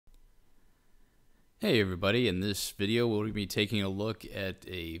Hey everybody, in this video we'll be taking a look at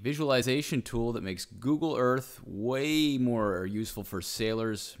a visualization tool that makes Google Earth way more useful for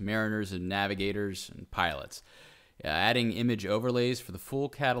sailors, mariners, and navigators and pilots. Adding image overlays for the full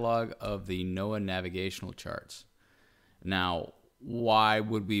catalog of the NOAA navigational charts. Now, why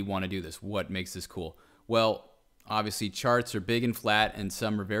would we want to do this? What makes this cool? Well, obviously charts are big and flat and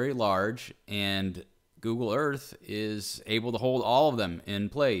some are very large, and Google Earth is able to hold all of them in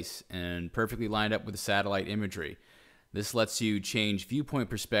place and perfectly lined up with the satellite imagery. This lets you change viewpoint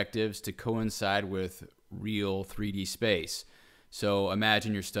perspectives to coincide with real 3D space. So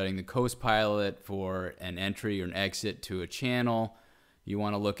imagine you're studying the coast pilot for an entry or an exit to a channel. You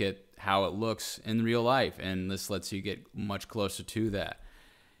want to look at how it looks in real life, and this lets you get much closer to that.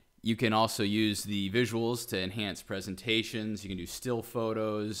 You can also use the visuals to enhance presentations. You can do still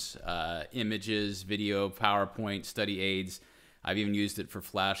photos, images, video, PowerPoint, study aids. I've even used it for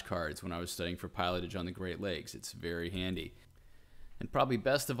flashcards when I was studying for pilotage on the Great Lakes. It's very handy. And probably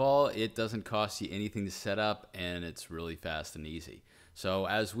best of all, it doesn't cost you anything to set up, and it's really fast and easy. So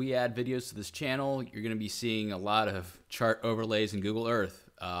as we add videos to this channel, you're going to be seeing a lot of chart overlays in Google Earth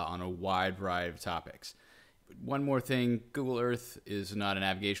on a wide variety of topics. One more thing, Google Earth is not a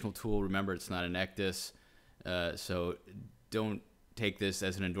navigational tool. Remember, it's not an ecdist, so don't take this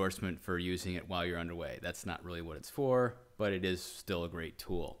as an endorsement for using it while you're underway. That's not really what it's for, but it is still a great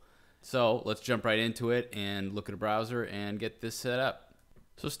tool. So let's jump right into it and look at a browser and get this set up.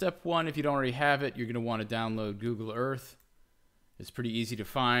 So step one, if you don't already have it, you're going to want to download Google Earth. It's pretty easy to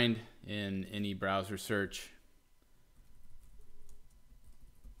find in any browser search.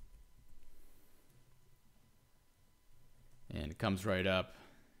 And it comes right up.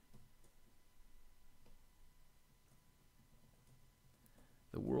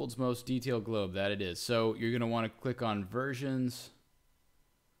 The world's most detailed globe, that it is. So you're going to want to click on versions.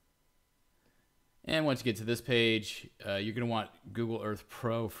 And once you get to this page, you're going to want Google Earth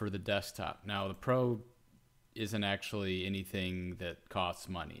Pro for the desktop. Now the Pro isn't actually anything that costs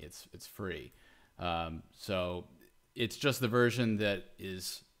money. It's free. So it's just the version that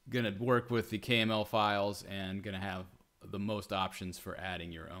is going to work with the KML files and going to have the most options for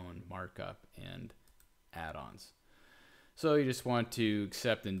adding your own markup and add-ons. So you just want to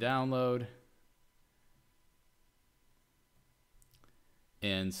accept and download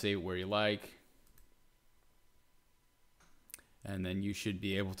and save it where you like, and then you should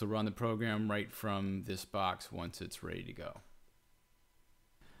be able to run the program right from this box once it's ready to go.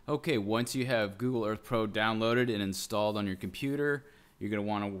 Okay, once you have Google Earth Pro downloaded and installed on your computer, you're going to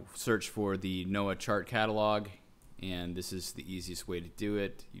want to search for the NOAA chart catalog. And this is the easiest way to do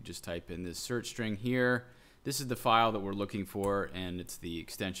it. You just type in this search string here. This is the file that we're looking for, and it's the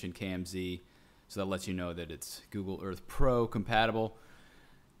extension KMZ. So that lets you know that it's Google Earth Pro compatible.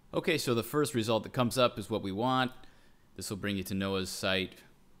 Okay, so the first result that comes up is what we want. This will bring you to NOAA's site,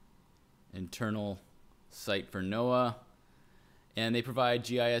 internal site for NOAA. And they provide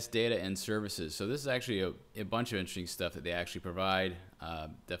GIS data and services. So this is actually a bunch of interesting stuff that they actually provide.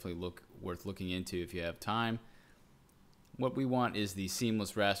 Definitely worth looking into if you have time. What we want is the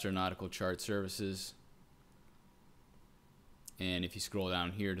seamless raster nautical chart services. And if you scroll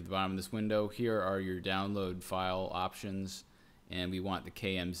down here to the bottom of this window, here are your download file options. And we want the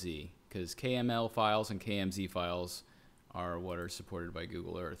KMZ, because KML files and KMZ files are what are supported by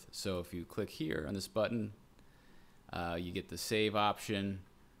Google Earth. So if you click here on this button, you get the save option.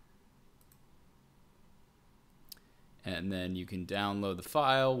 And then you can download the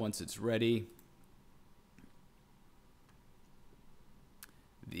file once it's ready.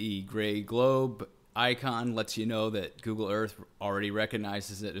 The gray globe icon lets you know that Google Earth already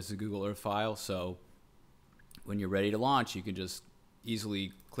recognizes it as a Google Earth file. So when you're ready to launch, you can just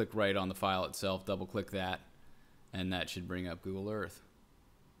easily click right on the file itself, double click that, and that should bring up Google Earth.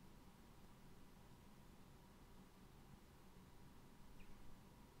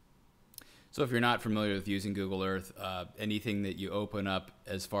 So if you're not familiar with using Google Earth, anything that you open up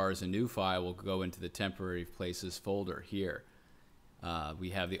as far as a new file will go into the temporary places folder here. We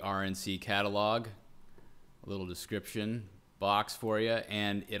have the RNC catalog, a little description box for you,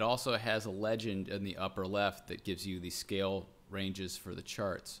 and it also has a legend in the upper left that gives you the scale ranges for the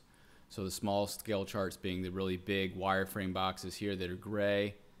charts. So the small scale charts being the really big wireframe boxes here that are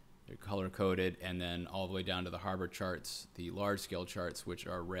gray, they're color coded, and then all the way down to the harbor charts, the large scale charts, which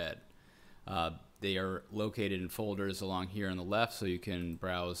are red. They are located in folders along here on the left, so you can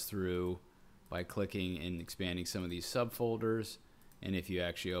browse through by clicking and expanding some of these subfolders. And if you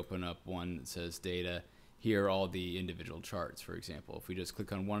actually open up one that says data, here are all the individual charts, for example. If we just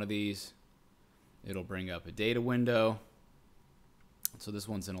click on one of these, it'll bring up a data window. So this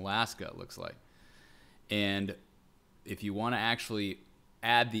one's in Alaska, it looks like. And if you want to actually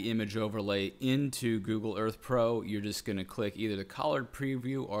add the image overlay into Google Earth Pro, you're just going to click either the collared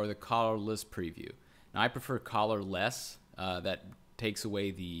preview or the collarless preview. Now I prefer collarless. That takes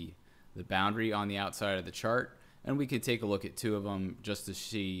away the boundary on the outside of the chart, and we can take a look at two of them just to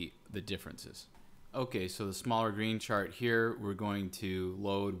see the differences. Okay, so the smaller green chart here, we're going to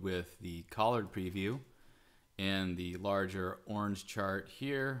load with the collared preview, and the larger orange chart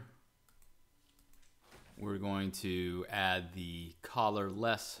here, we're going to add the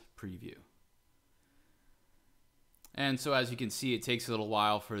collarless preview. And so as you can see, it takes a little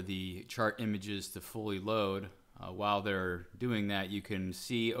while for the chart images to fully load. While they're doing that, you can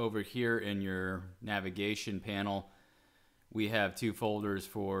see over here in your navigation panel, we have two folders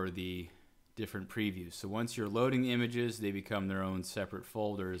for the different previews. So once you're loading the images, they become their own separate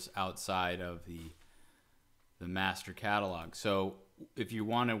folders outside of the master catalog. So if you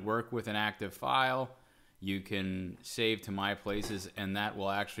want to work with an active file, you can save to My Places, and that will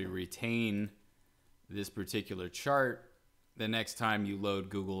actually retain this particular chart the next time you load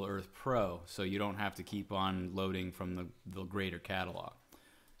Google Earth Pro, so you don't have to keep on loading from the greater catalog.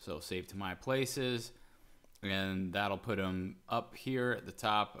 So save to My Places, and that'll put them up here at the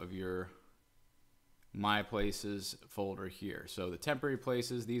top of your My Places folder here. So the temporary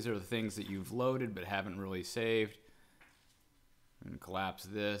places, these are the things that you've loaded but haven't really saved. And collapse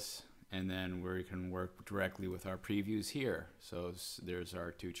this, and then we can work directly with our previews here. So there's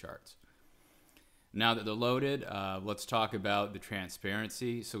our two charts. Now that they're loaded, let's talk about the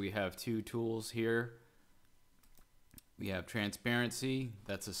transparency. So we have two tools here. We have transparency.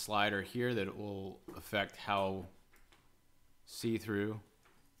 That's a slider here that will affect how see-through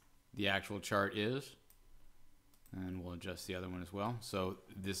the actual chart is. And we'll adjust the other one as well. So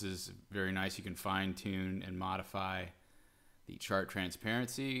this is very nice. You can fine-tune and modify the chart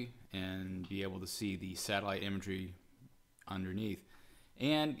transparency and be able to see the satellite imagery underneath.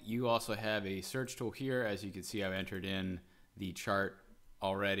 And you also have a search tool here. As you can see, I've entered in the chart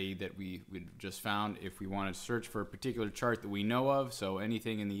already that we just found. If we want to search for a particular chart that we know of, so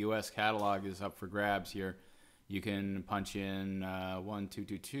anything in the US catalog is up for grabs here, you can punch in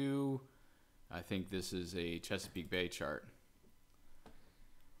 1222. I think this is a Chesapeake Bay chart.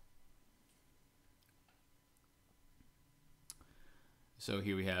 So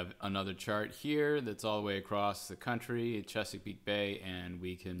here we have another chart here that's all the way across the country at Chesapeake Bay, and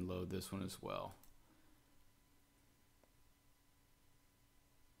we can load this one as well.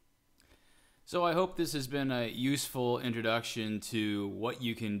 So I hope this has been a useful introduction to what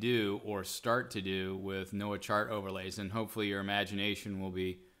you can do or start to do with NOAA chart overlays, and hopefully your imagination will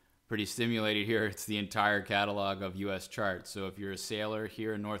be pretty stimulated here. It's the entire catalog of US charts. So if you're a sailor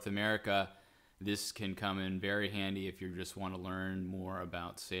here in North America, this can come in very handy if you just want to learn more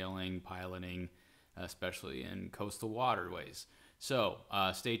about sailing, piloting, especially in coastal waterways. So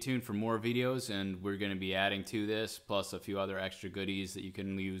stay tuned for more videos, and we're going to be adding to this, plus a few other extra goodies that you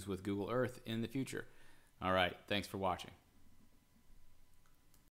can use with Google Earth in the future. All right, thanks for watching.